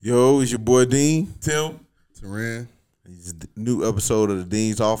Yo, it's your boy Dean. Tim. Teran. It's a new episode of the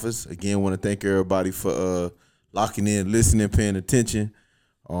Dean's Office. Again, want to thank everybody for locking in, listening, paying attention.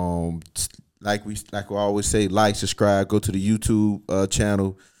 Like we always say, like, subscribe, go to the YouTube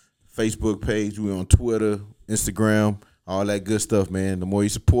channel, Facebook page. We on Twitter, Instagram, all that good stuff, man. The more you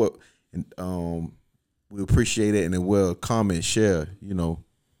support, and we appreciate it. And then comment, share,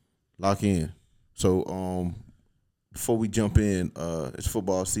 lock in. So before we jump in, it's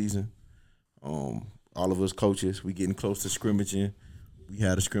football season. All of us coaches, we getting close to scrimmaging. We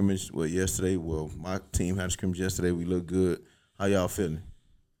had a scrimmage yesterday. Well, my team had a scrimmage yesterday. We look good. How y'all feeling?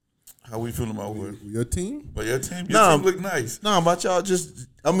 How we feeling about what? Your team? But your team look nice. No, about y'all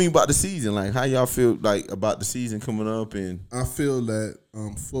about the season. Like, how y'all feel like about the season coming up? And I feel that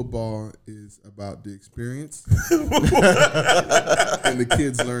football is about the experience and the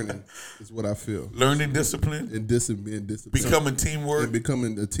kids learning is what I feel. Learning discipline. And discipline. Becoming teamwork. And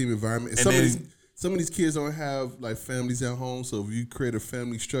becoming a team environment. And some of these kids don't have like families at home, so if you create a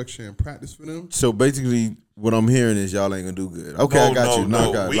family structure and practice for them. So basically, what I'm hearing is y'all ain't gonna do good. Okay, I got you.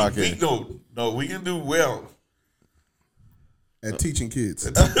 We can do well at teaching kids.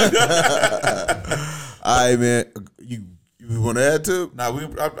 All right, man. You want to add to it? Nah,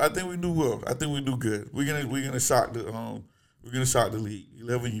 I think we do well. I think we do good. We're gonna shock the league.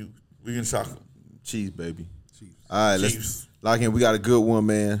 11U. We're gonna shock them. Chiefs, baby. Chiefs. All right, let's lock in. We got a good one,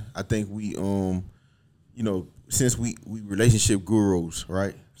 man. I think we since we relationship gurus,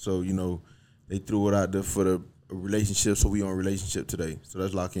 right? So they threw it out there for the relationship, so we on relationship today. So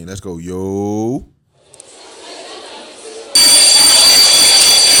let's lock in. Let's go, yo.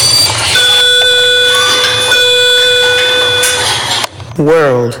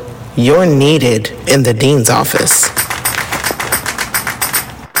 World, you're needed in the Dean's office.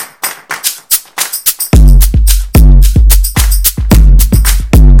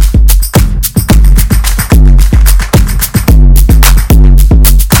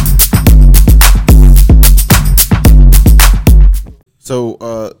 So,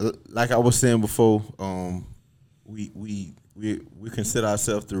 like I was saying before, we consider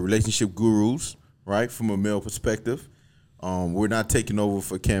ourselves the relationship gurus, right? From a male perspective. We're not taking over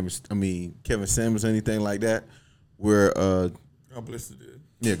for Kevin Samuels or anything like that. We're God bless it.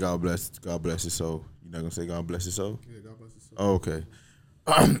 Yeah, God bless it. So you're not gonna say God bless it. So Yeah, God bless it. oh, okay.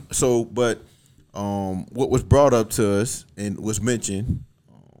 What was brought up to us and was mentioned,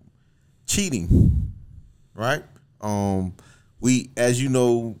 cheating, right? We, as you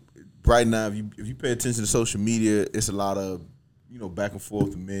know, right now, if you pay attention to social media, it's a lot of back and forth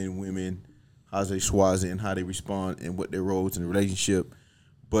with men and women. How they schwaza and how they respond and what their roles in the relationship.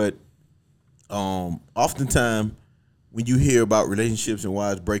 But oftentimes when you hear about relationships and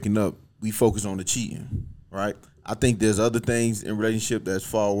why it's breaking up, we focus on the cheating, right? I think there's other things in relationship that's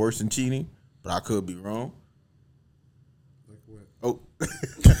far worse than cheating, but I could be wrong. Like what? Oh.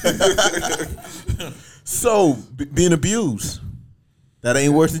 So, being abused, that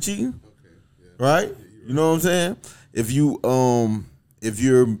ain't worse than cheating? Okay. Yeah. Right? Yeah, You know what I'm saying? If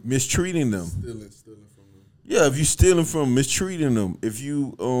you're mistreating them. Stealing from them. Yeah, if you stealing from, mistreating them, if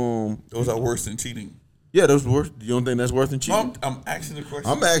you Those are worse than cheating. yeah, those worse. You don't think that's worse than cheating? I'm asking the question.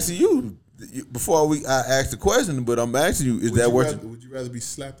 I'm asking you before I ask the question, but I'm asking you: Is that worse? Would you rather be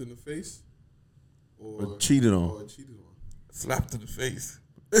slapped in the face Or cheated on? Or cheated on? Slapped in the face.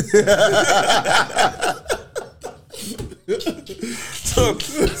 So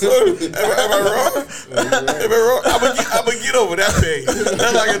am I wrong? Am I wrong? I'm gonna get over that pain.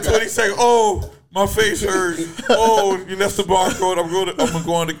 That's like a 20-second. Oh, my face hurt. Oh, you left the barcode. I'm gonna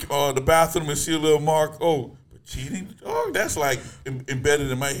go in the bathroom and see a little mark. Oh, but cheating? Oh, that's like embedded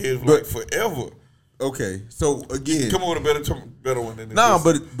in my head like forever. Okay, so again, Come on with a better one than this. no,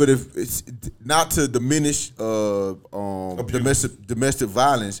 but if it's not to diminish domestic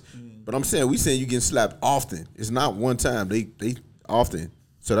violence, but I'm saying you getting slapped often. It's not one time. They often.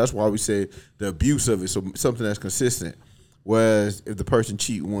 So that's why we say the abuse of it. So something that's consistent. Whereas if the person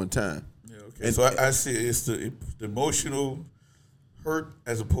cheat one time. Yeah, okay. And so I see it's the emotional hurt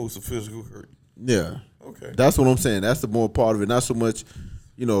as opposed to physical hurt. Yeah. Okay. That's what I'm saying. That's the more part of it. Not so much,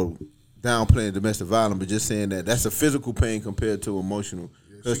 downplaying domestic violence, but just saying that that's a physical pain compared to emotional.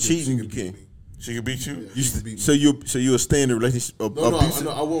 Because cheating, you can't. She can beat you. Yeah, So you'll stay in the relationship. No,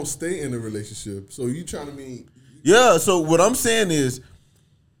 I won't stay in a relationship. So you trying to mean? Yeah. So what I'm saying is,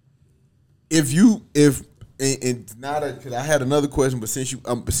 if now that, because I had another question, but since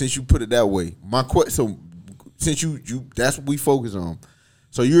you put it that way, my question. So since you that's what we focus on.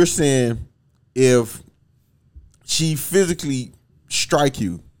 So you're saying if she physically strike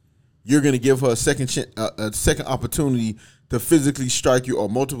you, you're gonna give her a second opportunity to physically strike you or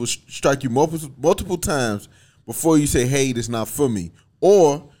strike you multiple times before you say, hey, this not for me.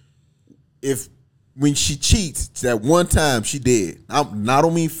 Or if when she cheats, that one time she did. I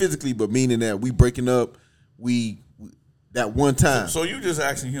don't mean physically, but meaning that we breaking up, that one time. So you just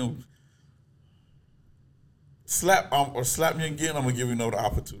asking him, slap me again, I'm going to give you another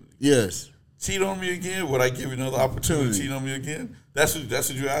opportunity. Yes. Cheat on me again, would I give you another opportunity to cheat on me again? That's what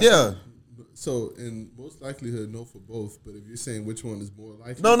you asking? Yeah. So, in most likelihood, no for both. But if you're saying which one is more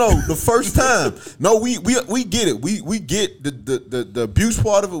likely, No, the first time. No, we get it. We get the abuse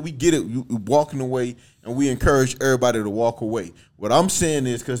part of it. We get it. You walking away, and we encourage everybody to walk away. What I'm saying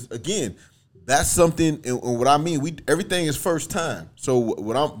is, because again, that's something. And what I mean, everything is first time. So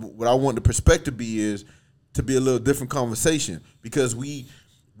what I want the perspective be is to be a little different conversation, because we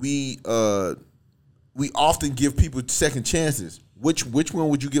often give people second chances. Which one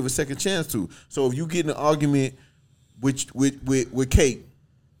would you give a second chance to? So if you get in an argument with Kate,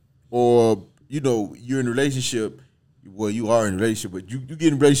 or you're in a relationship, well, you are in a relationship, but you get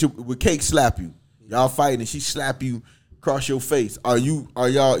in a relationship with Kate, slap you, y'all fighting, and she slap you across your face. Are you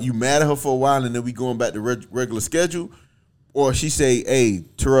mad at her for a while, and then we going back to regular schedule, or she say, hey,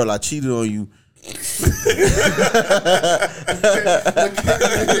 Terrell, I cheated on you. I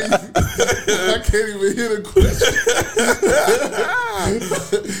can't even hear the question.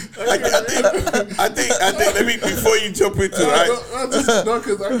 I think. Let me, before you jump into it. No,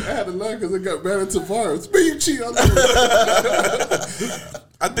 because I had to laugh because I got mad at Tavares. Me, you cheat.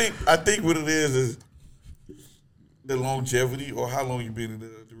 I think what it is the longevity, or how long you've been in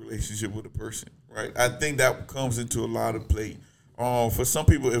the relationship with a person, right? I think that comes into a lot of play. For some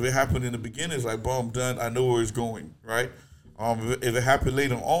people, if it happened in the beginning, it's like, boom, done, I know where it's going, right? If it happened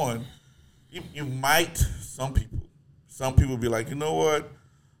later on, you might, some people be like, you know what,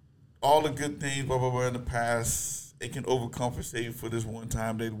 all the good things, blah, blah, blah, in the past, it can overcompensate for this one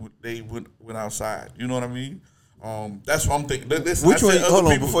time they went outside. You know what I mean? That's what I'm thinking. Which one? Hold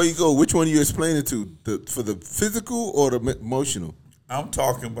on, before you go, which one are you explaining to? For the physical or the emotional? I'm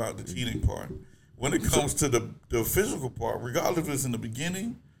talking about the cheating part. When it comes to the physical part, regardless if it's in the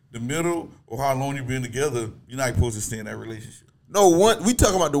beginning, the middle, or how long you've been together, you're not supposed to stay in that relationship. No, we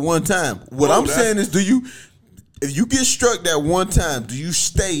talking about the one time. What I'm saying is, if you get struck that one time, do you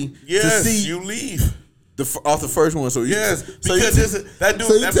stay to see? You leave. Off the first one, so because that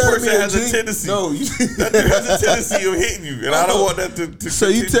person has a tendency. No, that dude has a tendency of hitting you, and I don't want that to So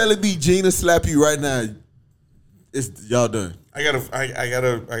continue. you telling me Gina slap you right now? It's y'all done. I gotta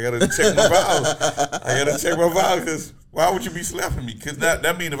check my vows. Because why would you be slapping me? Because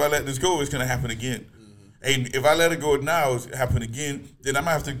that means if I let this go, it's gonna happen again. And if I let it go now, it's happen again. Then I'm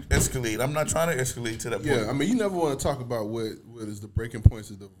gonna have to escalate. I'm not trying to escalate to that point. Yeah, I mean, you never want to talk about what is the breaking points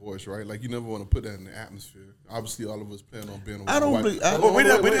of divorce, right? Like, you never want to put that in the atmosphere. Obviously, all of us plan on being. I don't believe. I don't believe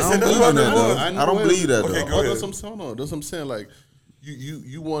that. Okay, though. go ahead. That's what I'm saying. Like,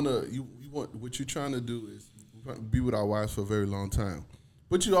 you want what you're trying to do is be with our wives for a very long time,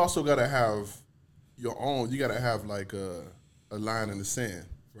 but you also gotta have your own. You gotta have like a line in the sand,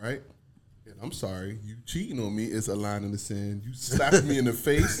 right? And I'm sorry, you cheating on me is a line in the sand. You slapping me in the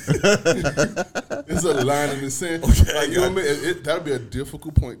face, it's a line in the sand. Okay, like, you know what I mean? That'll be a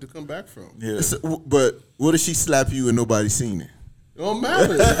difficult point to come back from. Yeah. But what if she slap you and nobody seen it? It don't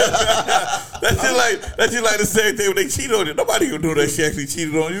matter. That's just like the same thing when they cheat on you. Nobody gonna know that she actually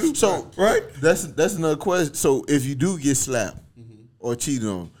cheated on you. So right? That's another question. So if you do get slapped or cheated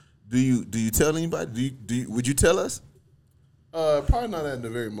on, do you tell anybody? Would you tell us? Probably not at the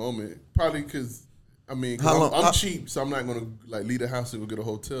very moment. Probably because I'm cheap, so I'm not gonna like leave the house and go get a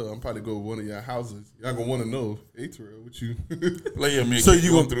hotel. I'm probably go to one of your houses. Y'all gonna want to know, hey Terrell, what you? So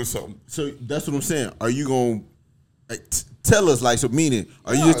you going through something? So that's what I'm saying. Are you gonna tell us, like, so meaning?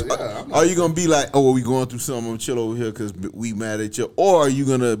 Are you gonna be like, oh, well, we going through something? I'm chill over here because we mad at you, or are you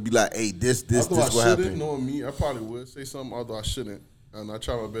gonna be like, hey, this what happened? Knowing me, I probably would say something, although I shouldn't, and I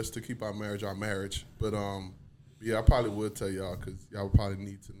try my best to keep our marriage. But yeah, I probably would tell y'all because y'all would probably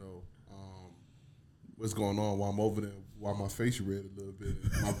need to know what's going on while I'm over there, while my face red a little bit,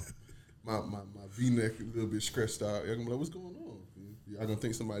 and my V-neck a little bit stretched out. Y'all gonna be like, what's going on? Y'all gonna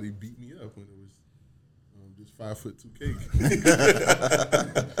think somebody beat me up when it was just 5'2" cake.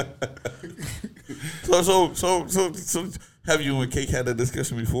 So have you and Cake had a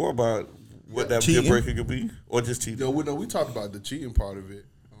discussion before about what that deal breaker could be, or just cheating? No, we talked about the cheating part of it.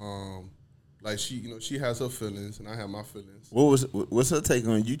 Like, she has her feelings and I have my feelings. What's her take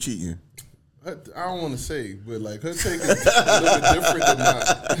on you cheating? I don't want to say, but like, her take is a little bit different than mine.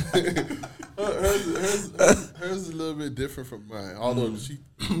 Hers is a little bit different from mine. Although she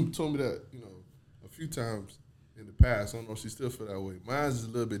told me that a few times in the past. I don't know if she still feel that way. Mine's is a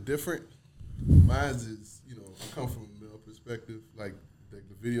little bit different. Mine's is, I come from a male perspective, like the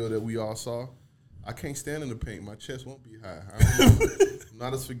video that we all saw. I can't stand in the paint. My chest won't be high. I'm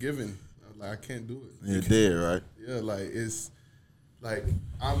not as forgiving. Like, I can't do it. You're dead, right? Yeah, like it's like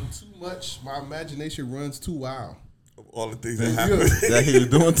I'm too much. My imagination runs too wild. All the things that happen. That he was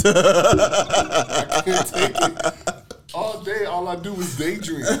doing I can't take it. All day, all I do is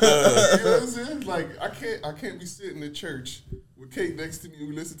daydream. You know what I'm saying? Like I can't be sitting in church with Kate next to me.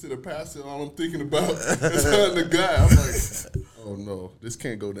 We listen to the pastor. All I'm thinking about is her and the guy. I'm like, oh no, this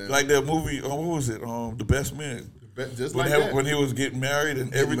can't go down. Like that movie. What was it? The Best Man. Just when, like that. When he was getting married,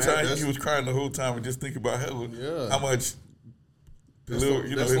 and every time married, he was crying the whole time and just think about heaven. Yeah. How much. That's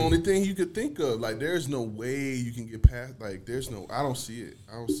the only thing you could think of. Like, there's no way you can get past. Like, I don't see it.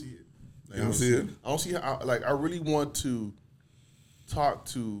 I don't see it. Like, You don't see it? I don't see how. Like, I really want to talk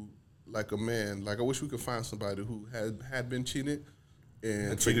to like a man. Like, I wish we could find somebody who had been cheated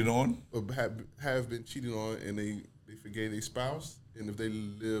and cheated on, or have been cheated on, and they forgave their spouse, and if they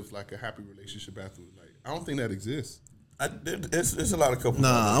live like a happy relationship afterwards. Like, I don't think that exists. It's a lot of couples.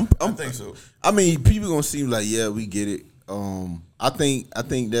 Nah, I think so. I mean, people gonna seem like, yeah, we get it. I think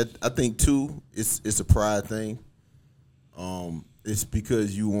too, it's a pride thing. It's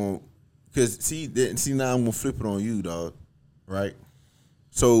because you want, see now I'm gonna flip it on you, dog. Right?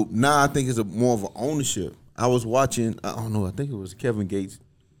 So now I think it's more of an ownership. I was watching, I don't know, I think it was Kevin Gates,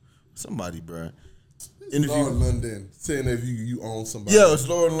 somebody, bro. Lauren London saying that you own somebody. Yeah, it's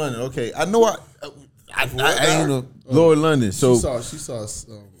Lauren London. Okay, I know. I ain't know Lauren London. So she saw.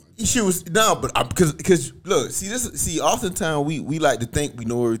 She was but because look, oftentimes we like to think we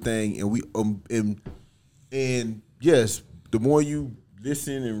know everything, and we and yes, the more you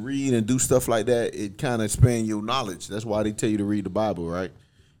listen and read and do stuff like that, it kind of expands your knowledge. That's why they tell you to read the Bible, right?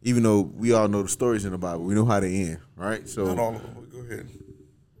 Even though we all know the stories in the Bible, we know how they end, right? So Not all of them. Go ahead.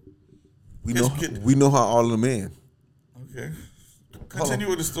 we know how all of them end. Okay. Continue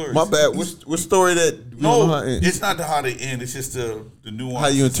with the story. My bad. What story that? You know how it ends? It's not how they end. It's just the nuance. How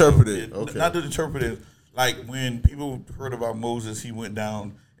you interpret it. Okay. Not to interpret it. Like when people heard about Moses, he went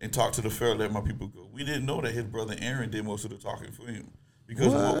down and talked to the Pharaoh, let my people go. We didn't know that his brother Aaron did most of the talking for him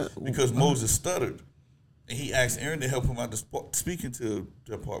because Moses stuttered, and he asked Aaron to help him out speaking to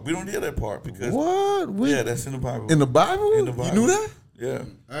that part. We don't hear that part because that's in the Bible. In the Bible? In the Bible. You knew that? Yeah.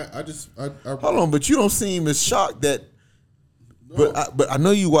 I Hold on, but you don't seem as shocked that. No. But I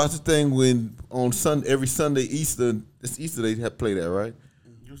know you watch the thing when on every Sunday Easter. It's Easter they have play that, right?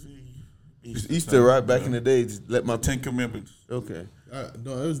 It's Easter, right? Back in the day, just let my Ten Commandments. Okay.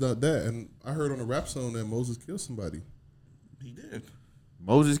 No, it was not that. And I heard on a rap song that Moses killed somebody. He did.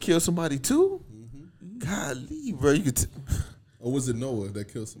 Moses killed somebody too? Mm-hmm. Golly, bro, you could. Or was it Noah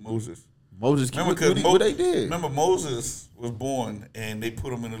that killed somebody? Moses killed. What they did? Remember, Moses was born and they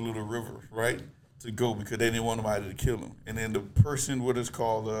put him in a little river, right? To go because they didn't want nobody to kill him. And then the person, what is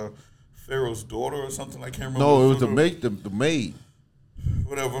called Pharaoh's daughter or something, I can't remember. No, it was the maid.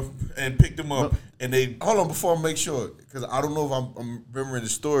 Whatever, and picked him up, and they hold on before I make sure, because I don't know if I'm remembering the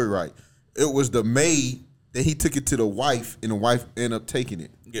story right. It was the maid that he took it to the wife, and the wife ended up taking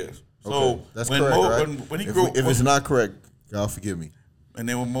it. Yes, okay. So that's correct. Right? When if it's not correct, God forgive me. And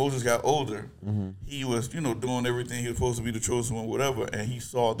then when Moses got older, he was doing everything he was supposed to be the chosen one, whatever, and he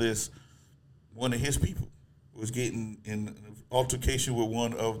saw this. One of his people was getting in an altercation with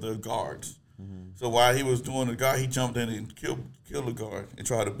one of the guards. So while he was doing the guard, he jumped in and killed the guard and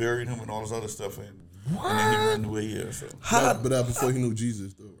tried to bury him and all this other stuff. And then he ran away. Yeah. So. But before he knew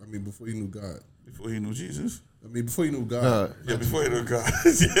Jesus, though. I mean, before he knew God. Before he knew Jesus. I mean, before he knew God. Yeah, before he knew God.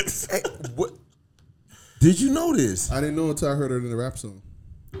 Yes. Hey, what? Did you know this? I didn't know until I heard it in the rap song.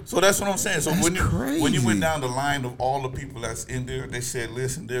 So that's what I'm saying. So that's when you went down the line of all the people that's in there, they said,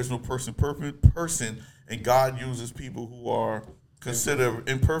 listen, there's no person, and God uses people who are considered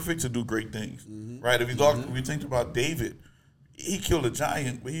imperfect to do great things. Right? If you think about David, he killed a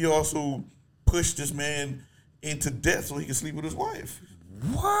giant, but he also pushed this man into death so he could sleep with his wife.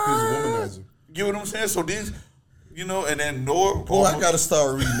 What? He was a womanizer. You know what I'm saying? So these, and then Noah. Boy, I gotta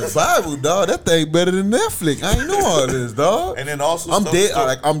start reading the Bible, dog. That thing better than Netflix. I ain't know all this, dog. And then also, I'm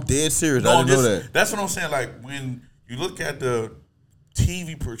dead serious. I didn't know that. That's what I'm saying. Like when you look at the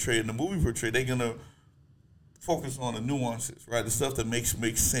TV portrayed and the movie portrayed, they're gonna focus on the nuances, right? The stuff that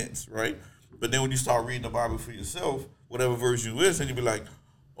makes sense, right? But then when you start reading the Bible for yourself, whatever version you is, and you be like,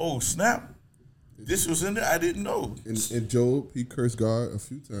 "Oh snap, this was in there. I didn't know." In Job, he cursed God a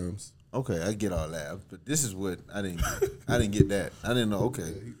few times. Okay, I get all that, but this is what I didn't get that. I didn't know. Okay,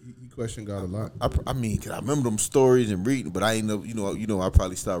 he question got a lot. I mean, 'cause I remember them stories and reading, but I ain't know. I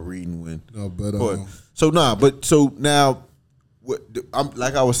probably stopped reading when. No, but so now, I'm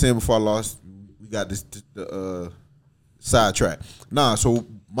like I was saying before I lost. We got this sidetrack. So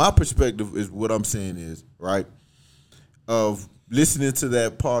my perspective is what I'm saying is right of listening to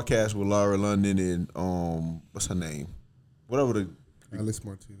that podcast with Laura London and what's her name, whatever the Alex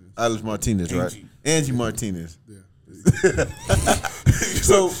Martinez. Alex Martinez, right? Angie Martinez. Yeah.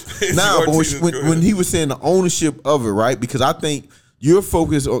 So now, but when he was saying the ownership of it, right? Because I think you're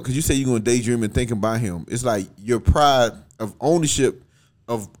focused on, because you say you're going to daydream and thinking about him. It's like your pride of ownership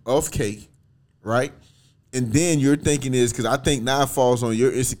of K, right? And then your thinking is, because I think now it falls on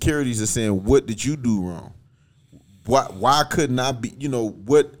your insecurities of saying, what did you do wrong? Why couldn't I be?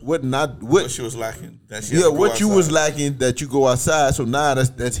 What she was lacking. What you was lacking that you go outside. So now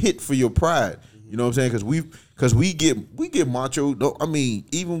that's hit for your pride. You know what I'm saying? Because we get macho. I mean,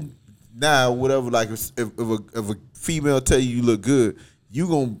 even now, whatever. Like if a female tell you look good,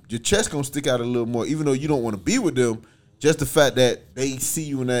 your chest gonna stick out a little more, even though you don't want to be with them. Just the fact that they see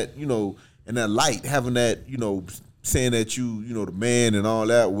you in that in that light, having that saying that you the man and all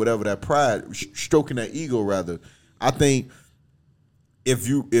that, whatever, that pride, stroking that ego rather. I think if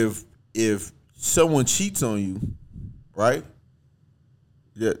someone cheats on you, right?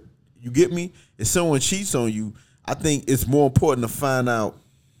 Yeah, you get me? If someone cheats on you, I think it's more important to find out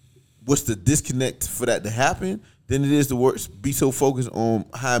what's the disconnect for that to happen than it is to be so focused on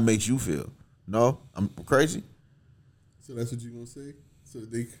how it makes you feel. No? I'm crazy? So that's what you gonna say? So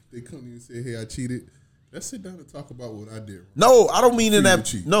they come to you and say, hey, I cheated. Let's sit down and talk about what I did wrong. No, I don't mean in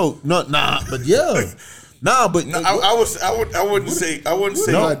that. No, but yeah. Nah, but no, I wouldn't say.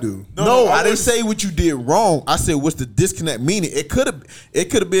 No, I do. No, I didn't say what you did wrong. I said what's the disconnect. Meaning it could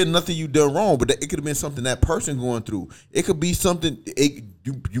have been nothing you done wrong, but it could have been something that person going through. It could be something.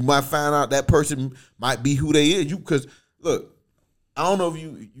 You might find out that person might be who they is. Because look, I don't know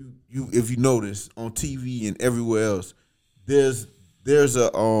if you notice on TV and everywhere else, there's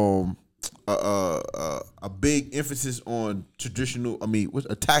a big emphasis on traditional. I mean, what's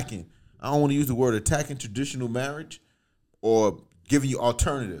attacking. I don't want to use the word attacking traditional marriage or giving you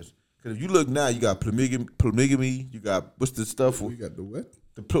alternatives. Because if you look now, you got polygamy. You got what's the stuff? You got the what?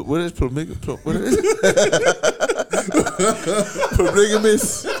 What is polygamy? What is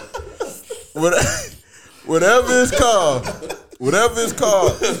polygamous? Whatever it's called. Whatever it's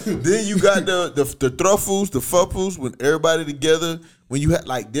called. Then you got the thruffles, the fupples, when everybody together. When you have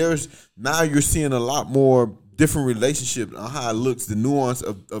now you're seeing a lot more different relationships on how it looks, the nuance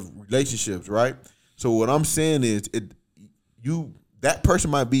of relationships, right? So what I'm saying is that person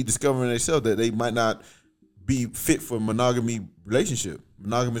might be discovering themselves that they might not be fit for monogamous relationship.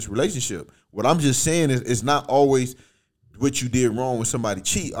 What I'm just saying is it's not always what you did wrong when somebody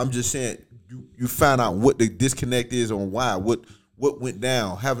cheat. I'm just saying you find out what the disconnect is on why, what went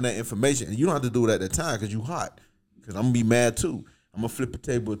down, having that information. And you don't have to do it at that time because you hot. Because I'm going to be mad too. I'm going to flip a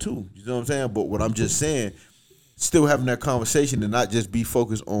table too. You know what I'm saying? But what I'm just saying, still having that conversation and not just be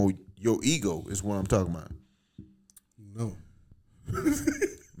focused on your ego is what I'm talking about. No.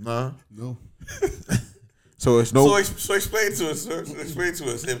 Nah? No. So it's no. So explain to us, sir. Explain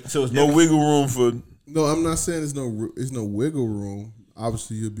to us. So it's no wiggle room for. No, I'm not saying there's no wiggle room.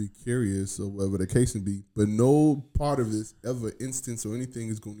 Obviously, you'll be curious or whatever the case may be, but no part of this ever instance or anything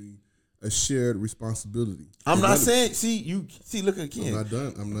is going to be a shared responsibility. I'm not saying. Look again.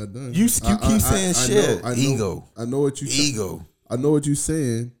 I'm not done. You keep saying shared ego. I know what you ego. I know what you're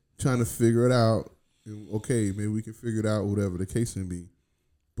saying. Trying to figure it out. And okay, maybe we can figure it out. Whatever the case may be.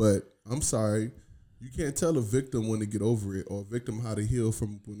 But I'm sorry, you can't tell a victim when to get over it or a victim how to heal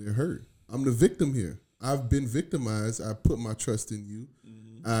from when they're hurt. I'm the victim here. I've been victimized. I put my trust in you.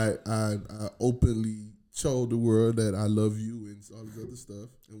 Mm-hmm. I openly showed the world that I love you and all this other stuff.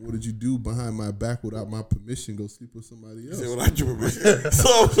 And what did you do behind my back without my permission? Go sleep with somebody else. Without your permission.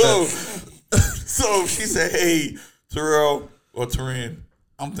 So she said, "Hey, Terrell or Terran,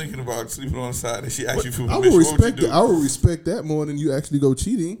 I'm thinking about sleeping on the side." And she asked you for permission. I would respect that more than you actually go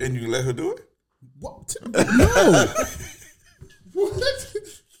cheating. And you let her do it? What? No. What?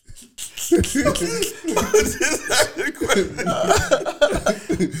 I'm just asking a question.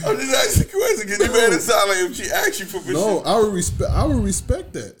 Can you make it sound like if she asked you for permission? No, I would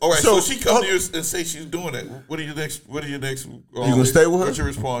respect that. All right, so she comes to you and say she's doing it. What are your next? You gonna stay with her? What's your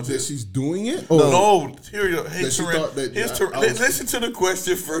response? That she's doing it? No. Here you go. Hey, listen to the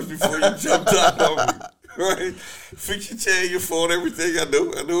question first before you jump down on me. Right? Fix your chair, your phone, everything. I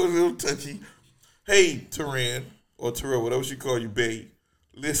know it's a little touchy. Hey, Terran or Terrell, whatever she call you, babe.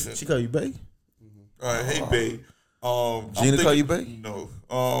 Listen. She call you babe? All right, hey, babe. Gina call you back? No.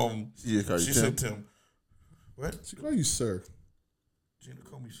 She just call you She Tim? said Tim. What? She call you sir. Gina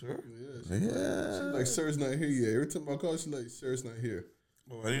call me sir? Yeah. She's like, sir's not here yet. Every time I call, she's like, sir's not here.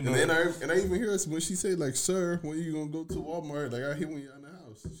 Oh, I didn't know. And then I even hear us when she say like, sir, when you gonna go to Walmart? Like I hear when you're in the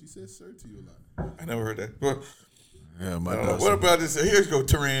house. She says sir to you a lot. I never heard that. But Yeah, my what about this? Here's go,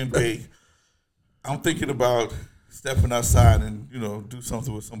 Teran Bay. I'm thinking about stepping outside and do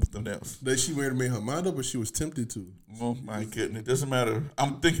something with something else. That she made her mind up, or she was tempted to. Oh my goodness, it doesn't matter.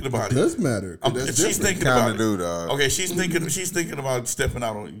 I'm thinking about It it. does matter. 'Cause that's If she's different. thinking about Kinda it. do, dog. Okay, she's thinking about stepping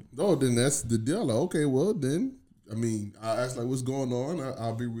out on you. No, then that's the deal. Like, okay, well then, I mean, I ask like, what's going on?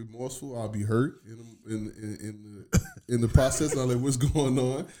 I'll be remorseful. I'll be hurt in the process. I'm like, what's going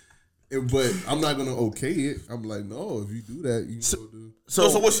on? But I'm not gonna okay it. I'm like, no, if you do that, you go do.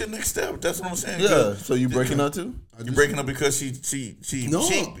 So what's your next step? That's what I'm saying. Yeah. So you breaking up too? You're breaking up because she No.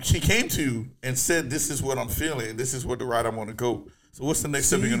 she came to you and said, "This is what I'm feeling. This is what the route I want to go." So what's the next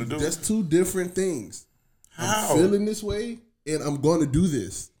step you're gonna do? That's two different things. How? I'm feeling this way, and I'm going to do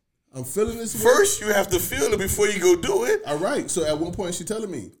this. I'm feeling this way. First, you have to feel it before you go do it. All right. So at one point, she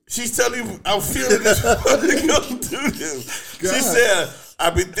telling me, She's telling you, "I'm feeling this before you go do this." God. She said,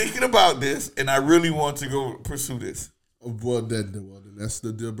 "I've been thinking about this, and I really want to go pursue this." well, then that's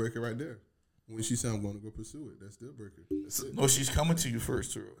the deal breaker right there. When she said, I'm going to go pursue it, that's deal breaker. That's it. No, she's coming to you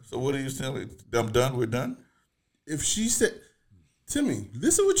first, Terrell. So what are you telling? I'm done. We're done. If she said, Timmy,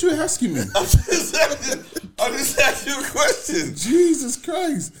 listen what you're asking me. I'm just asking you a question. Jesus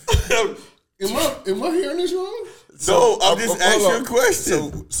Christ. Am I hearing this wrong? No, I'm just asking you a on.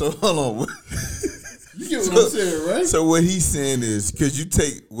 question. So hold on. You get what I'm saying, right? So what he's saying is, because you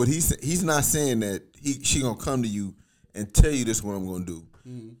take what he's not saying that she gonna come to you and tell you this is what I'm gonna do.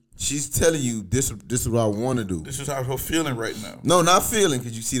 She's telling you this is what I want to do. This is how her feeling right now. No, not feeling,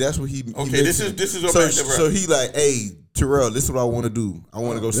 because you see that's what he. Okay, this is what so. right. So he like, hey Terrell, this is what I want to do. I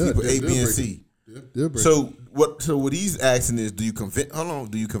want to go sleep with A, B, and C. Deal breaker. So what he's asking is, do you convince? Hold on,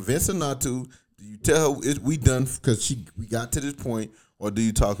 do you convince her not to? Do you tell her we done because we got to this point, or do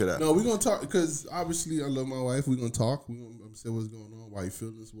you talk it out? No, we're gonna talk because obviously I love my wife. We're gonna talk. We're gonna say what's going on, why you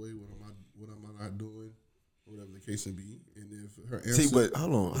feel this way, what am I not doing, whatever the case may be. And if her answer, See, but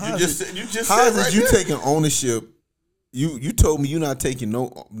hold on. You just said How is you there. taking ownership? You told me you're not taking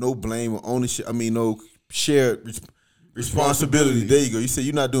no blame or ownership. I mean, no shared responsibility. There you go. You said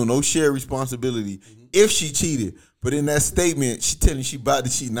you're not doing no shared responsibility if she cheated. But in that statement, she telling you she about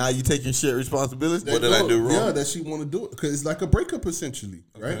to cheat. Now you taking shared responsibility. What did I do wrong? Yeah, that she want to do it because it's like a breakup essentially,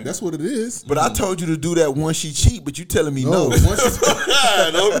 right? Okay. That's what it is. But I told you to do that once she cheat. But you telling me no. once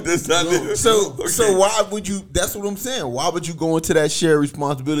No, that's not it. So why would you? That's what I'm saying. Why would you go into that shared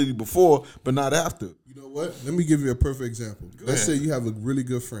responsibility before, but not after? You know what? Let me give you a perfect example. Let's ahead. say you have a really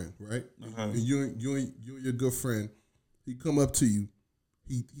good friend, right? And you and your good friend, he come up to you,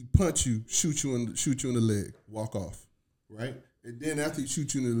 he punch you, shoot you in the leg, walk off, right? And then after he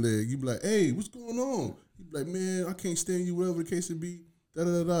shoot you in the leg, you be like, "Hey, what's going on?" He be like, "Man, I can't stand you, whatever the case may be." Da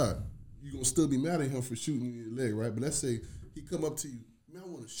da da da. You gonna still be mad at him for shooting you in the leg, right? But let's say he come up to you, "Man, I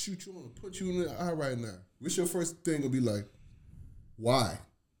want to shoot you, I want to punch you in the eye right now." What's your first thing gonna be like? Why?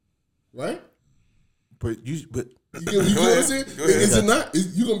 Right? But You know what I'm saying? Go ahead. Is it not?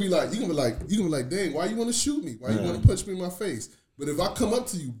 You gonna be like, dang, why you want to shoot me? Why you want to punch me in my face? But if I come up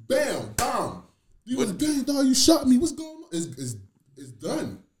to you, bam, bam, you gonna dang dog, you shot me. What's going on? It's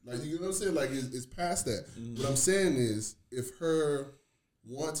done. Like you know what I'm saying? Like it's past that. What I'm saying is, if her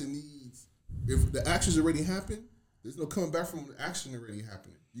wants and needs, if the actions already happened, there's no coming back from the action already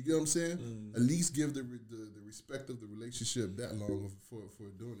happening. You get what I'm saying? At least give the respect of the relationship that long for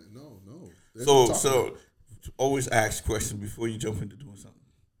doing it. No. There's no talking. So always ask questions before you jump into doing something.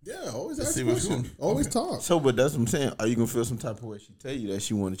 Yeah, always ask see what's questions. going- Always talk. So, but that's what I'm saying. Are you gonna feel some type of way? She tell you that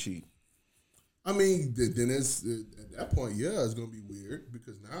she want to cheat. I mean, then it's at that point, yeah, it's gonna be weird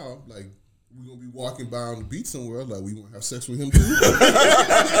because now, like, we're gonna be walking by on the beach somewhere, like we want to have sex with him too.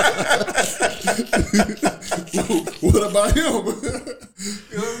 What about him?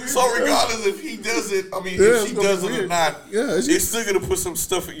 You know what I mean? So regardless if he does it, if it's she gonna does be it or weird. not, Yeah, it's it's still gonna put some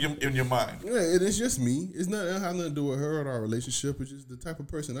stuff in your mind. Yeah, and it's just me. It's not it have nothing to do with her or our relationship. It's just the type of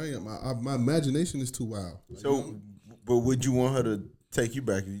person I am. My imagination is too wild. Like, So, but would you want her to take you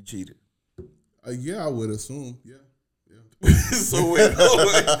back if you cheated? yeah, I would assume. Yeah. So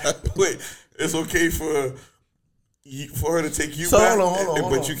wait, it's okay for her to take you So back, hold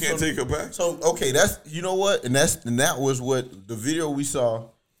on. but you can't take her back. So okay, that's you know what, and that was what the video we saw,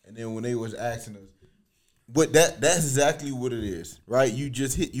 and then when they was asking us, but that's exactly what it is, right? You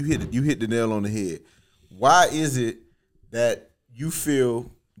just hit the nail on the head. Why is it that you feel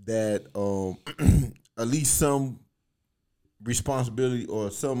that at least some responsibility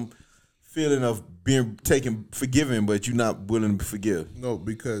or some feeling of being forgiven, but you're not willing to forgive? No,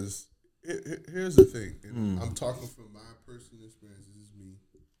 because here's the thing. And I'm talking from my personal experience. This is me.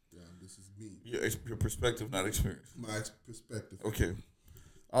 This is me. Your perspective, not experience. My perspective. Okay.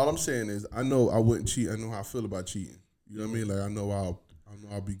 All I'm saying is, I know I wouldn't cheat. I know how I feel about cheating. You know what I mean? Like I know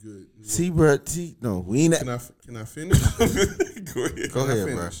I'll be good. See, bro. No, we ain't. Can I finish? Go ahead. Go ahead, bro.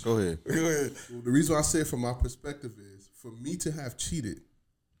 finish? Go ahead. Go ahead. Well, the reason why I say it from my perspective is, for me to have cheated,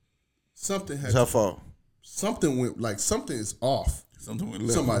 something It's her fault. something went, like something is off. Something went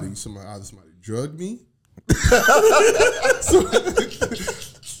left. Somebody drugged me.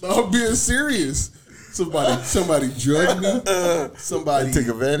 No, I'm being serious. Somebody drugged me. Somebody Took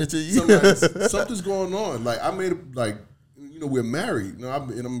advantage of you. something's going on. Like I made we're married.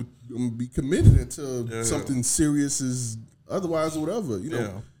 I'm gonna be committed until something serious is otherwise or whatever. You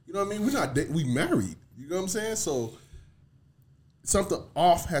know what I mean? We're not we married. You know what I'm saying? So something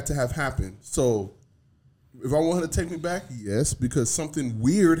off had to have happened. So if I want her to take me back, yes, because something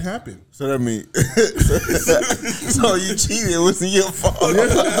weird happened. So that means so you cheated. It wasn't your fault.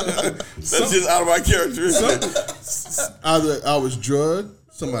 That's just out of my character. Either I was drugged,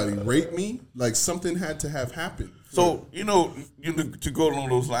 somebody raped me, like something had to have happened. So, to go along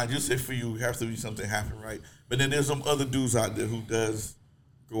those lines, you say for you, it has to be something happen, right? But then there's some other dudes out there who does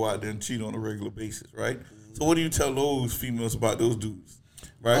go out there and cheat on a regular basis, right? So what do you tell those females about those dudes,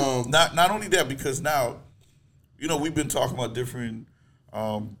 right? Not only that, because now, we've been talking about different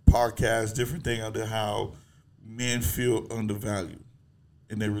podcasts, different things out there, how men feel undervalued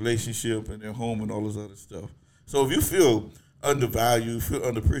in their relationship and their home and all this other stuff. So if you feel undervalued, feel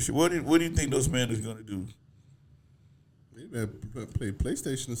underappreciated, what do you think those men is going to do? Play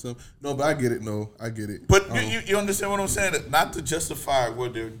PlayStation or something. No, but I get it. No, I get it. But you understand what I'm saying? Not to justify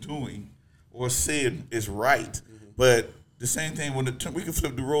what they're doing or saying is right, but the same thing when we can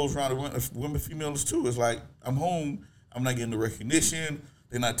flip the roles around to women, females too. It's like I'm home, I'm not getting the recognition.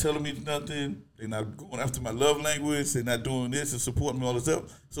 They're not telling me nothing. They're not going after my love language. They're not doing this and supporting me all this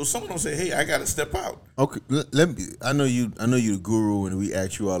stuff. So some of them say, "Hey, I got to step out." Okay, let me. I know you the guru, and we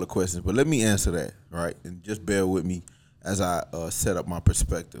ask you all the questions, but let me answer that, right? And just bear with me as I set up my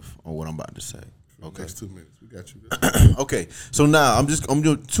perspective on what I'm about to say. Okay, next 2 minutes, we got you. Okay, so now I'm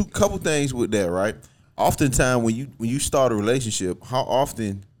doing couple things with that, right? Oftentimes when you start a relationship, how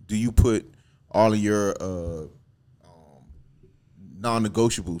often do you put all of your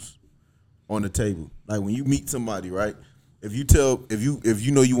non-negotiables on the table? Like when you meet somebody, right? If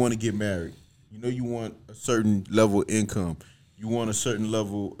you know you want to get married, you want a certain level of income, you want a certain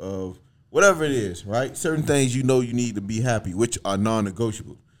level of whatever it is, right? Certain things you need to be happy, which are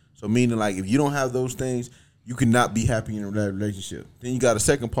non-negotiable. So meaning like if you don't have those things, you cannot be happy in that relationship. Then you got a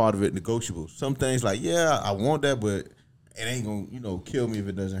second part of it, negotiable. Some things like, yeah, I want that, but it ain't gonna kill me if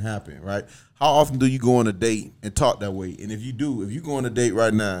it doesn't happen, right? How often do you go on a date and talk that way? And if you go on a date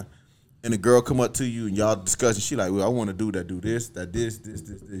right now and a girl come up to you and y'all discussing, she like, well, I want to do this,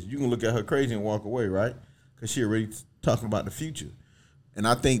 you can look at her crazy and walk away, right? Because she already talking about the future. And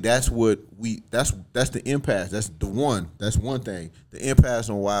I think that's the impasse. That's one thing. The impasse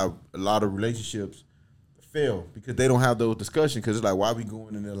on why a lot of relationships fail, because they don't have those discussions, because it's like, why we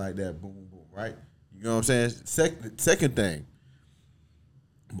going in there like that, boom, boom, right? You know what I'm saying? Second thing,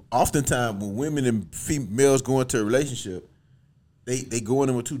 oftentimes when women and females go into a relationship, they go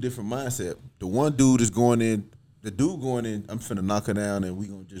in with two different mindsets. The one dude is going in, I'm finna knock her down and we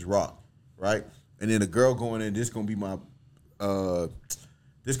gonna just rock, right? And then the girl going in, this gonna be my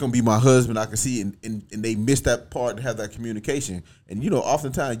husband, I can see, and they miss that part to have that communication. And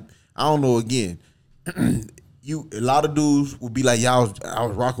oftentimes, I don't know, again, a lot of dudes will be like, I was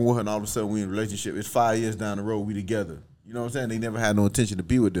rocking with her, and all of a sudden we in a relationship. It's 5 years down the road, we together. You know what I'm saying? They never had no intention to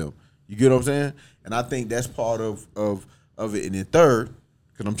be with them. You get what I'm saying? And I think that's part of it. And then third,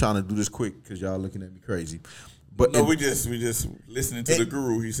 because I'm trying to do this quick because y'all looking at me crazy. But no, we just listening to the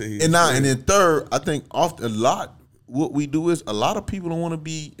guru. He said and then third, I think what we do is a lot of people don't want to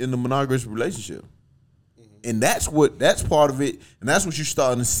be in a monogamous relationship. And that's part of it, and that's what you're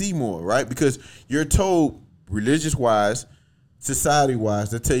starting to see more, right? Because you're told, religious-wise,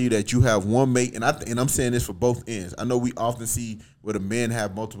 society-wise, they tell you that you have one mate, and I'm saying this for both ends. I know we often see where the men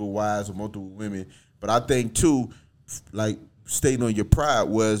have multiple wives or multiple women, but I think too, like stating on your pride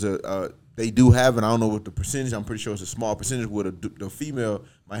was they do have, and I don't know what the percentage. I'm pretty sure it's a small percentage where the female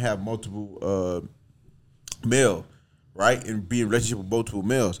might have multiple male. Right, and be in a relationship with multiple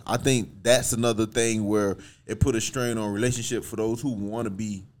males. I think that's another thing where it put a strain on relationship for those who want to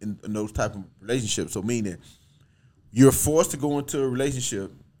be in those type of relationships. So meaning you're forced to go into a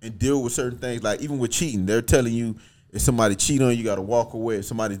relationship and deal with certain things, like even with cheating. They're telling you If somebody cheat on you, you got to walk away. If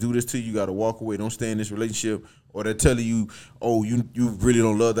somebody do this to you, you got to walk away. Don't stay in this relationship. Or they're telling you, oh, you really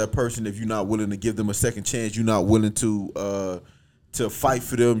don't love that person if you're not willing to give them a second chance. You're not willing to fight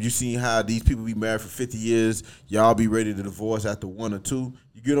for them. You seen how these people be married for 50 years. Y'all be ready to divorce after 1 or 2.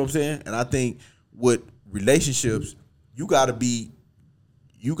 You get what I'm saying? And I think with relationships, you got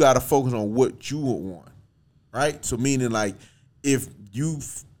to focus on what you want, right? So meaning like if you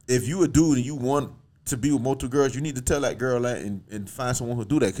a dude and you want to be with multiple girls, you need to tell that girl that and find someone who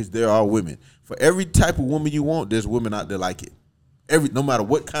do that, because there are women. For every type of woman you want, there's women out there like it. No matter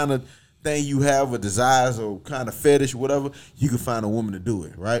what kind of thing you have or desires or kind of fetish or whatever, you can find a woman to do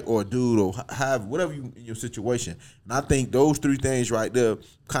it, right? Or a dude, or have whatever you in your situation. And I think those 3 things right there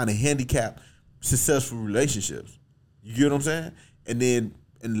kind of handicap successful relationships. You get what I'm saying?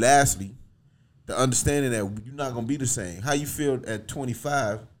 And lastly, the understanding that you're not gonna be the same. How you feel at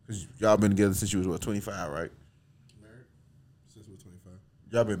 25? Because y'all been together since you was 25, right? Married since we're 25.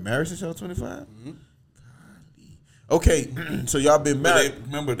 Y'all been married since y'all was 25? Mm-hmm. Okay, so y'all been married.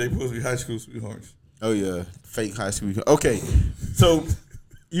 Remember, they supposed to be high school sweethearts. Oh yeah, fake high school. Okay, so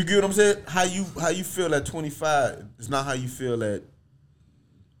you get what I'm saying? How you feel at 25 is not how you feel at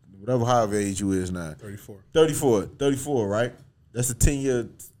however age you is now. 34, right? That's a 10-year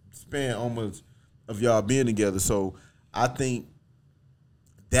span almost of y'all being together. So I think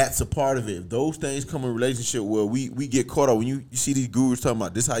that's a part of it. If those things come in a relationship where we get caught up, when you see these gurus talking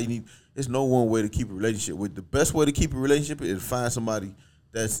about this, how you need. There's no one way to keep a relationship. The best way to keep a relationship is to find somebody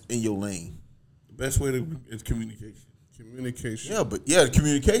that's in your lane. The best way is communication. Communication. Yeah, the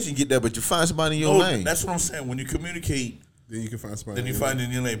communication get that, but you find somebody in your lane. That's what I'm saying. When you communicate, then you can find somebody. Then you find it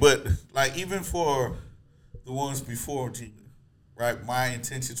in your lane. But like even for the ones before cheating, right? My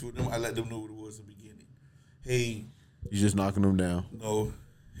intentions with them, I let them know what it was in the beginning. Hey, you just knocking them down. No.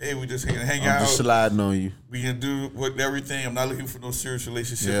 Hey, we just hang out. I'm just sliding on you. We can do everything. I'm not looking for no serious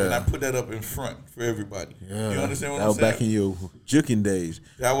relationship. Yeah. And I put that up in front for everybody. Yeah. You understand what I'm saying? That was back in your juking days.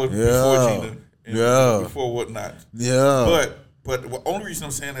 That was before Gina. And before whatnot. Yeah. But the only reason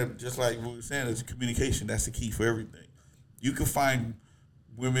I'm saying that, just like what we were saying, is communication. That's the key for everything. You can find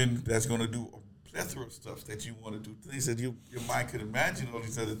women that's going to do a plethora of stuff that you want to do, things that your mind could imagine, all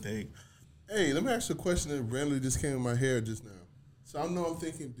these other things. Hey, let me ask you a question that randomly just came in my head just now. So I know I'm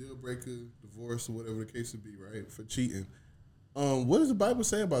thinking deal breaker, divorce, or whatever the case would be, right, for cheating. What does the Bible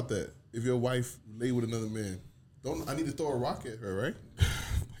say about that? If your wife lay with another man, I need to throw a rock at her, right?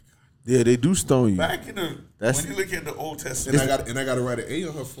 Yeah, they do stone you. Back in when you look at the Old Testament, and I got to write an A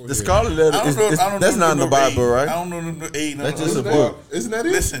on her forehead. The Scarlet Letter, that's not in the Bible, right? I don't know the A. That's just a book. Isn't that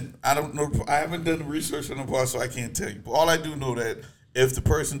it? Listen, I don't know. I haven't done the research on the part, so I can't tell you. But all I do know that if the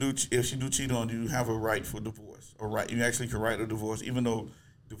person if she do cheat on you, you have a right for divorce. Or right, you actually can write a divorce, even though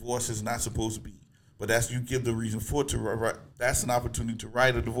divorce is not supposed to be. But you give the reason for it to write. That's an opportunity to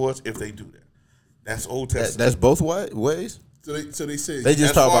write a divorce if they do that. That's Old Testament. That's both ways. So they say they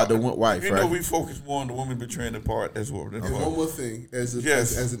just talk about the wife, right? You know, we focus more on the woman betraying the part as well. And one more thing, as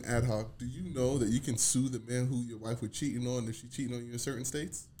an ad hoc, do you know that you can sue the man who your wife was cheating on if she's cheating on you in certain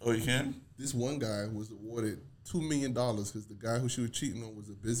states? Oh, you can? This one guy was awarded $2 million because the guy who she was cheating on was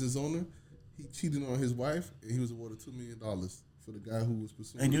a business owner. He cheated on his wife, and he was awarded $2 million for the guy who was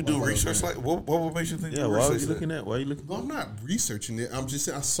pursuing. And you do research like what makes you think? Yeah, why are you looking at? Why are you looking? No, I'm not researching it. I'm just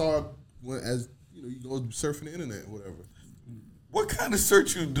saying I saw it as you go surfing the internet, or whatever. What kind of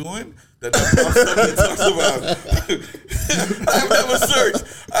search you doing that pops up and talks about? I've never searched.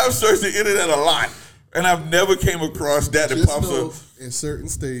 I've searched the internet a lot, and I've never came across that just pops up. In certain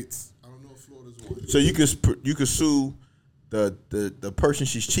states, I don't know if Florida's one. So you could sue the person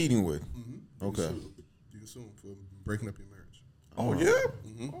she's cheating with. Mm-hmm. Okay. You can sue them for breaking up your marriage. Oh yeah.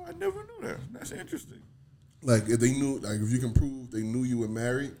 Mm-hmm. Oh, I never knew that. That's interesting. Like if they knew, like if you can prove they knew you were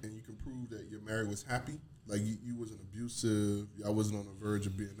married, and you can prove that your marriage was happy. Like you wasn't abusive, y'all wasn't on the verge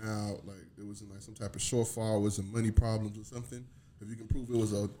of being out. Like there wasn't like some type of shortfall, wasn't money problems or something. If you can prove it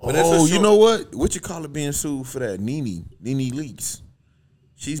was you know what? What you call it being sued for that? Nene Leakes.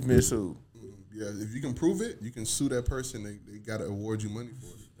 She's been sued. Yeah, if you can prove it, you can sue that person. They gotta award you money for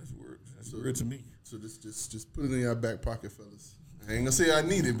it. That's weird. That's weird to me. So just put it in your back pocket, fellas. I ain't gonna say I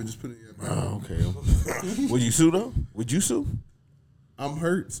need it, but just put it in your back pocket. Oh, okay. Would you sue though? Would you sue? I'm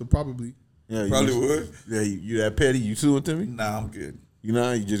hurt, so probably. Yeah, probably would. Yeah, you that petty? You suing to me? Nah, I'm good. You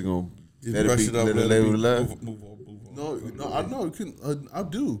know, you just gonna let it be, let it lay with love. Move on. No, I know. I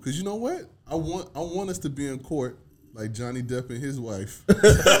do, because you know what? I want us to be in court like Johnny Depp and his wife,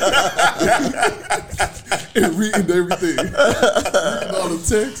 and reading everything, reading all the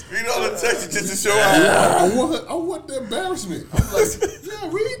text. Reading all the text just to show out. I want the embarrassment. I'm like, yeah,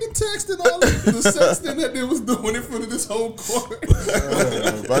 read the text and all the sexting that they was doing in front of his whole court.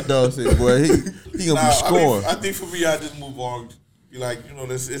 My dog said, boy, he gonna be scoring. I think for me, I just move on. Be like,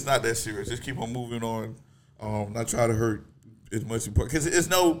 it's not that serious. Just keep on moving on. Not try to hurt as much because it's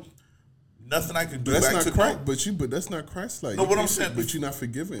nothing I can do. That's back not to Christ, but that's not Christ-like. No, what I'm saying, but you're not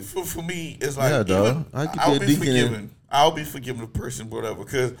forgiven. For me, it's like, Yeah, dog. I'll be forgiven. I'll be forgiven the person, whatever,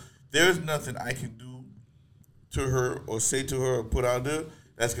 because there's nothing I can do to her or say to her or put out there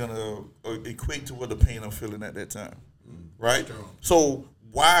that's gonna equate to what the pain I'm feeling at that time, right? So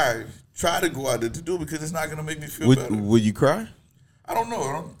why try to go out there to do it because it's not gonna make me feel better? Would you cry? I don't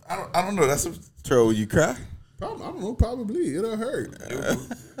know. I don't know. That's Terrell, would you cry? Probably, I don't know. Probably it'll hurt.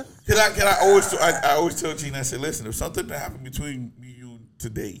 I always tell Gina, I say, listen, if something that happened between me and you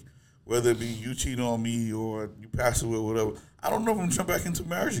today, whether it be you cheat on me or you pass away or whatever, I don't know if I'm gonna jump back into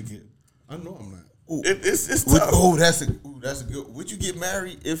marriage again. I know I'm not. It's tough. That's a good. Would you get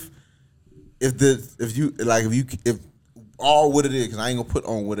married if all what it is? Because I ain't gonna put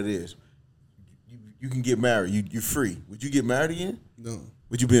on what it is. You can get married. You're free. Would you get married again? No.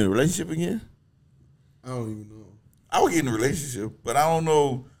 Would you be in a relationship again? I don't even know. I would get in a relationship, but I don't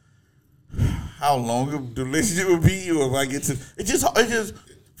know how long the relationship would be, or if I get to. It just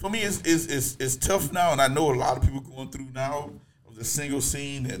for me, it's tough now, and I know a lot of people going through now of the single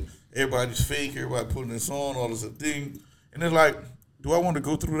scene, and everybody's fake, everybody putting this on, all this thing, and it's like, do I want to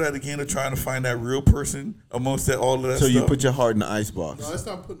go through that again of trying to find that real person amongst all of that So stuff? you put your heart in the icebox. No, it's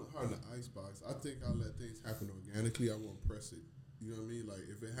not putting the heart in the icebox. I think I'll let things happen organically. I won't press it. You know what I mean? Like,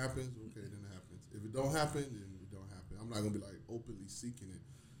 if it happens, okay, then it happens. If it don't happen, then it don't happen. I'm not going to be, like, openly seeking it.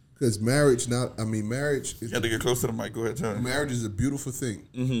 Because marriage is... You have to get close to the mic. Go ahead, Tony. Marriage is a beautiful thing.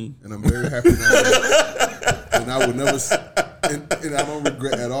 Mm-hmm. And I'm very happy now. And I would never... And I don't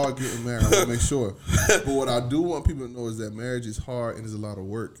regret at all getting married. I want to make sure. But what I do want people to know is that marriage is hard and there's a lot of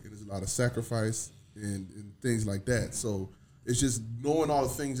work and there's a lot of sacrifice and things like that. So it's just knowing all the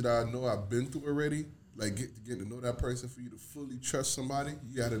things that I know I've been through already, like getting to know that person for you to fully trust somebody,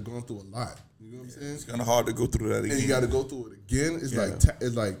 you got to go through a lot. You know what I'm saying? It's kind of hard to go through that again. And you got to go through it again. It's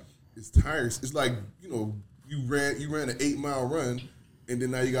it's tiresome. It's like, you ran an 8-mile run. And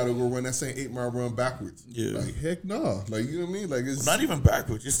then now you got to go run that same 8-mile run backwards. Yeah. Like, heck no. Like, you know what I mean? Like, it's not even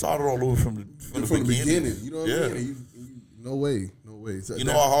backwards. You started all over from the beginning. You know what I mean? And no way. So you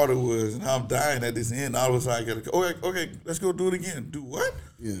know how hard it was, and how I'm dying at this end. I was like, okay, let's go do it again. Do what?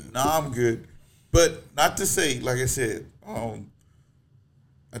 Yeah. Nah, I'm good. But not to say, like I said, I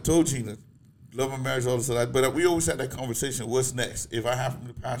told Gina, love my marriage, all this stuff. But we always had that conversation, what's next? If I happen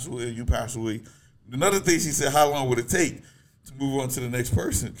to pass away or you pass away. Another thing she said, how long would it take to move on to the next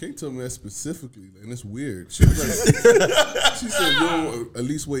person? Kate told me that specifically, and it's weird. She was like, she said, "Yo, at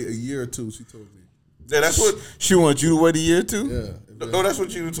least wait a year or two." She told me. Yeah, that's what she wants you to wait a year too. Yeah. No, that's what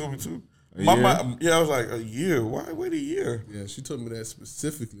Gina told me too. I was like, a year? Why wait a year? Yeah, she told me that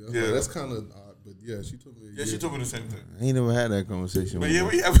specifically. I was like, that's kind of odd, but yeah, she told me. A year. She told me the same thing. I ain't never had that conversation. But yeah,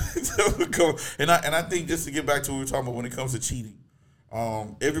 we have. And I think just to get back to what we were talking about when it comes to cheating.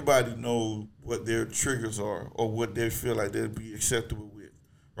 Everybody knows what their triggers are or what they feel like they'd be acceptable with,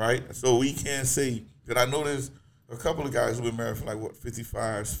 right? So we can't say that. I know there's a couple of guys who've been married for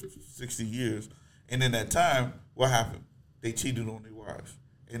 55, 60 years, and in that time, what happened? They cheated on their wives,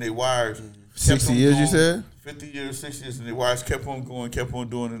 and their wives 60 years, you said? 50 years, 60 years, and their wives kept on going, kept on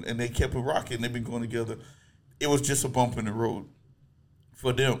doing it, and they kept it rocking. They've been going together. It was just a bump in the road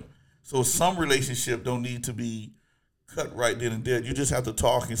for them. So some relationship don't need to be cut right then and there. You just have to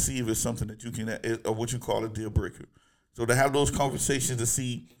talk and see if it's something that you can, or what you call a deal breaker. So to have those conversations to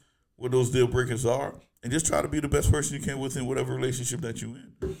see what those deal breakers are, and just try to be the best person you can within whatever relationship that you're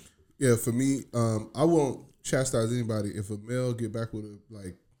in. Yeah, for me, I won't chastise anybody if a male get back with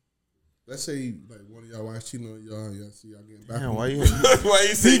let's say one of y'all wives cheating on y'all, and y'all see y'all getting back. Damn, why you? Why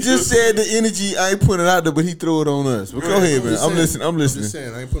you He just said the energy. I ain't putting it out there, but he threw it on us. But go ahead, man. I'm listening. I'm just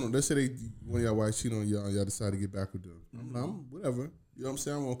saying, I ain't putting. Let's say one of y'all wives cheating on y'all, and y'all decide to get back with them. I'm whatever. You know what I'm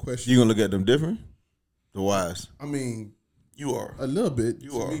saying? I won't question. You gonna look at them different? The wives. I mean, you are a little bit.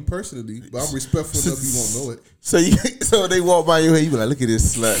 You are me personally, but I'm respectful enough you won't know it. So they walk by your head, you be like, look at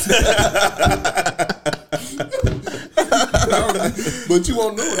this slut. But you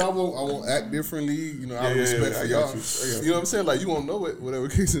won't know it. I won't act differently. You know, I respect for y'all. You know what I'm saying? Like, you won't know it. Whatever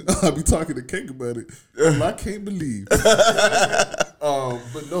case, I'll be talking to Cake about it. I can't believe. But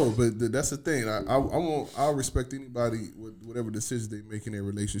that's the thing. I'll respect anybody with whatever decisions they make in their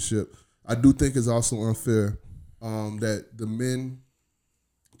relationship. I do think it's also unfair that the men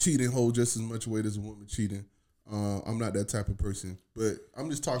cheating hold just as much weight as a woman cheating. I'm not that type of person, but I'm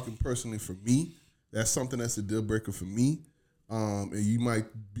just talking personally for me. That's something that's a deal breaker for me. And you might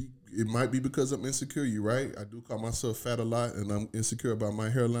it might be because I'm insecure. You right? I do call myself fat a lot, and I'm insecure about my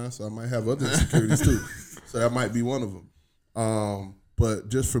hairline, so I might have other insecurities too. So that might be one of them. But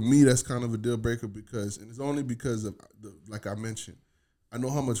just for me, that's kind of a deal breaker because, and it's only because of like I mentioned, I know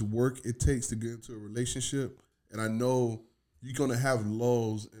how much work it takes to get into a relationship, and I know you're gonna have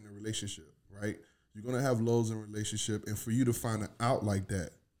lows in a relationship, right? You're gonna have lows in a relationship, and for you to find out like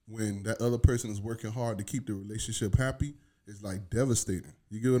that when that other person is working hard to keep the relationship happy is like devastating.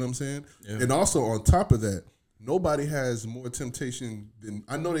 You get what I'm saying? Yeah. And also on top of that, nobody has more temptation than,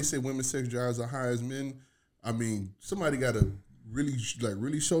 I know they say women's sex drives are higher as men. I mean, somebody got to really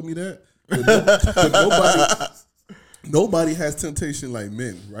show me that. But nobody has temptation like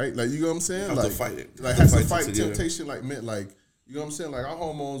men, right? Like, you know what I'm saying? Have like, to fight it. Like, has to fight temptation like men. Like, you know what I'm saying? Like, our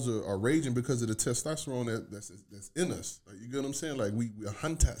hormones are raging because of the testosterone that's in us. Like, you get what I'm saying? Like, we are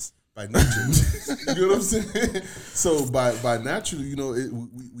hunters by nature. You know what I'm saying? So by naturally, you know,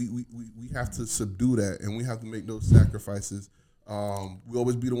 we have to subdue that, and we have to make those sacrifices. We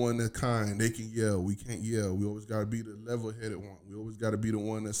always be the one that's kind. They can yell. We can't yell. We always got to be the level-headed one. We always got to be the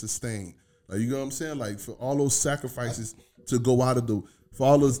one that's sustained. Like, you know what I'm saying? Like, for all those sacrifices to go out of for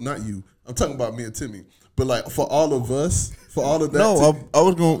all those, not you. I'm talking about me and Timmy. But, like, for all of us, for all of that. No, I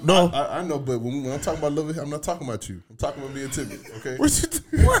was going, no. I know, but when I'm talking about love, I'm not talking about you. I'm talking about me and Timmy, okay? What?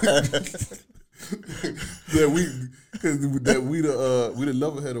 that we the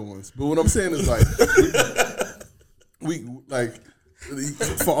level-headed ones. But what I'm saying is, like, we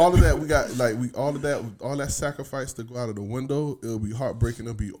for all of that, we got like all that sacrifice to go out of the window. It'll be heartbreaking.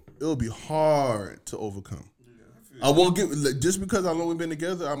 It'll be hard to overcome. I won't give just because I've only been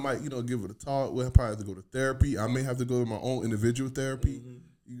together. I might give it a talk. We'll probably have to go to therapy. I may have to go to my own individual therapy. Mm-hmm.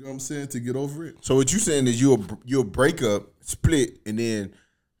 You know what I'm saying, to get over it. So what you saying is you'll break up, split, and then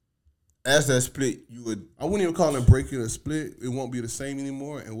as that split, I wouldn't even call it breaking or split. It won't be the same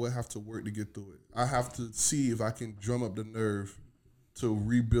anymore, and we'll have to work to get through it. I have to see if I can drum up the nerve to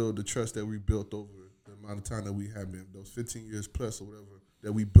rebuild the trust that we built over the amount of time that we have been, those 15 years plus or whatever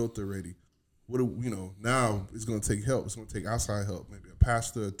that we built already. Now it's going to take help. It's going to take outside help, maybe a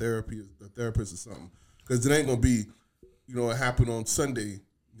pastor, a therapist or something. Because it ain't going to be, it happened on Sunday,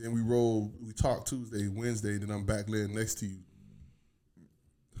 then we talk Tuesday, Wednesday, then I'm back laying next to you.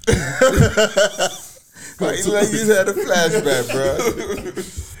 Like you just had a flashback, bro.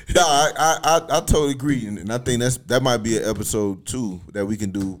 No, I totally agree, and I think that might be an episode 2 that we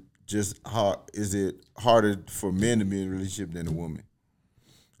can do. Just is it harder for men to be in a relationship than a woman?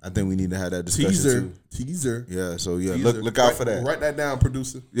 I think we need to have that discussion Teaser. Yeah, so look out for that. Write that down,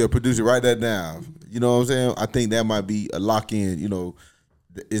 producer. Yeah, producer, write that down. You know what I'm saying? I think that might be a lock in.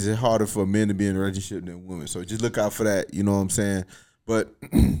 Is it harder for men to be in a relationship than women? So just look out for that. You know what I'm saying? But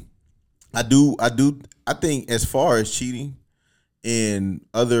I think as far as cheating and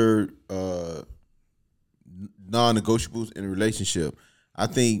other non-negotiables in a relationship, I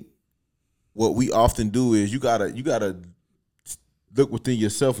think what we often do is you gotta look within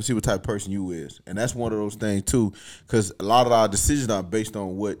yourself and see what type of person you is, and that's one of those things too, because a lot of our decisions are based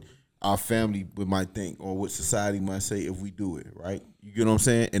on what our family might think or what society might say if we do it, right? You get what I'm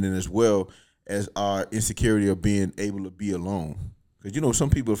saying? And then as well as our insecurity of being able to be alone, because some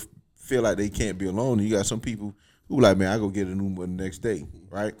people feel like they can't be alone, and you got some people who like, man, I go get a new one the next day,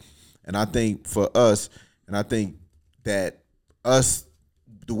 right? And I think for us, and I think that us,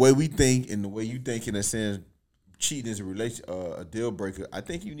 the way we think and the way you think in a sense, cheating is a deal breaker. I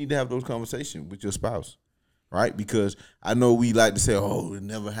think you need to have those conversations with your spouse, right? Because I know we like to say, oh, it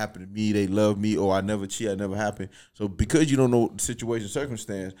never happened to me, they love me, or I never cheat, it never happened. So because you don't know the situation,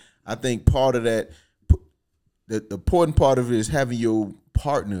 circumstance, I think part of that, the important part of it is having your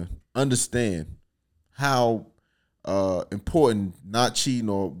partner understand how important not cheating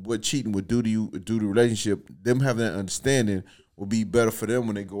or what cheating would do to you, do to the relationship. Them having that understanding will be better for them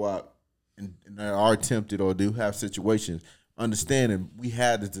when they go out and they are tempted or do have situations. Understanding we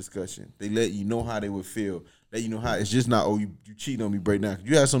had this discussion. They let you know how they would feel. Let you know how it's just not, oh, you cheat on me, break down.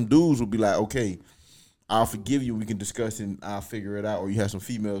 You have some dudes will be like, okay, I'll forgive you. We can discuss and I'll figure it out. Or you have some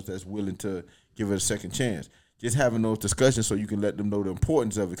females that's willing to give it a second chance. Just having those discussions so you can let them know the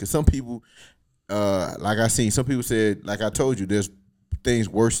importance of it. Because some people, like I seen, some people said, like I told you, there's things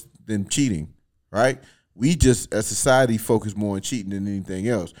worse than cheating, right? We just, as society, focus more on cheating than anything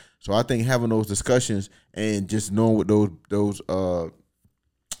else. So I think having those discussions and just knowing what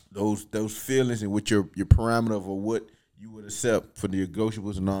those feelings and what your parameter of what you would accept for the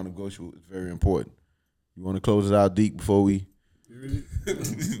negotiables and non-negotiables is very important. You want to close it out deep before we?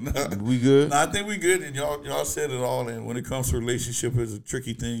 We good? No, I think we good, and y'all said it all. And when it comes to relationship, it's a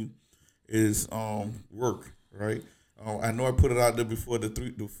tricky thing. Is work, right? I know I put it out there before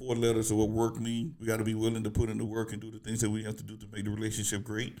the 4 letters of what work mean. We got to be willing to put in the work and do the things that we have to do to make the relationship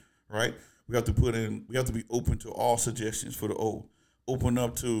great, right? We have to be open to all suggestions for the O. Open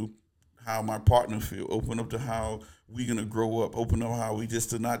up to how my partner feel. Open up to how we gonna grow up. Open up how we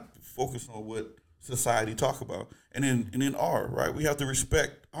just to not focus on what society talk about. And then R, right? We have to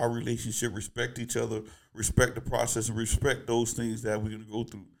respect our relationship, respect each other, respect the process, and respect those things that we're gonna go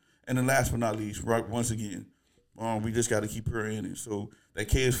through. And then last but not least, right? Once again, we just got to keep prayer in it. So that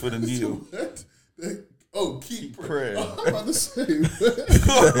K is for the Neil. Keep prayer. I'm about to say.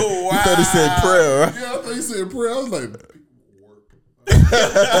 Oh, wow. You thought he said prayer, right? Yeah, I thought you said prayer. I was like,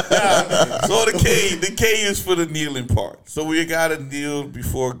 So the K is for the kneeling part. So we gotta kneel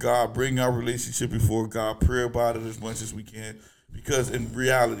before God, bring our relationship before God, pray about it as much as we can. Because in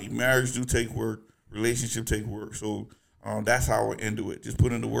reality, marriage do take work, relationship take work. So that's how I end it. Just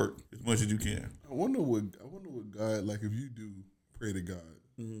put in the work as much as you can. I wonder what God, like, if you do pray to God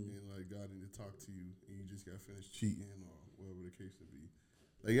and like God need to talk to you and you just got finished cheating or whatever the case would be.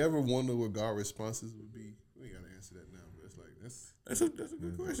 Like, you ever wonder what God's responses would be? We ain't gotta answer that now, but it's like That's a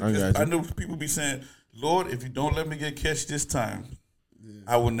good question. I know people be saying, Lord, if you don't let me get catch this time,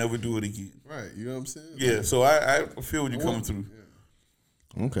 I will never do it again. right. You know what I'm saying? Yeah, so I feel what you're coming through.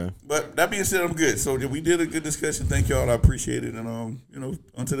 Yeah. Okay. But that being said, I'm good. So we did a good discussion. Thank y'all. I appreciate it. And on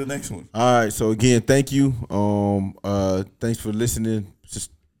to the next one. All right. So again, thank you. Thanks for listening.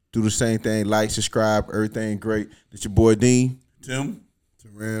 Just do the same thing. Like, subscribe, everything great. It's your boy Dean. Tim.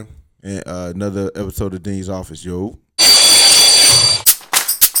 Taran. And another episode of Dean's Office, yo.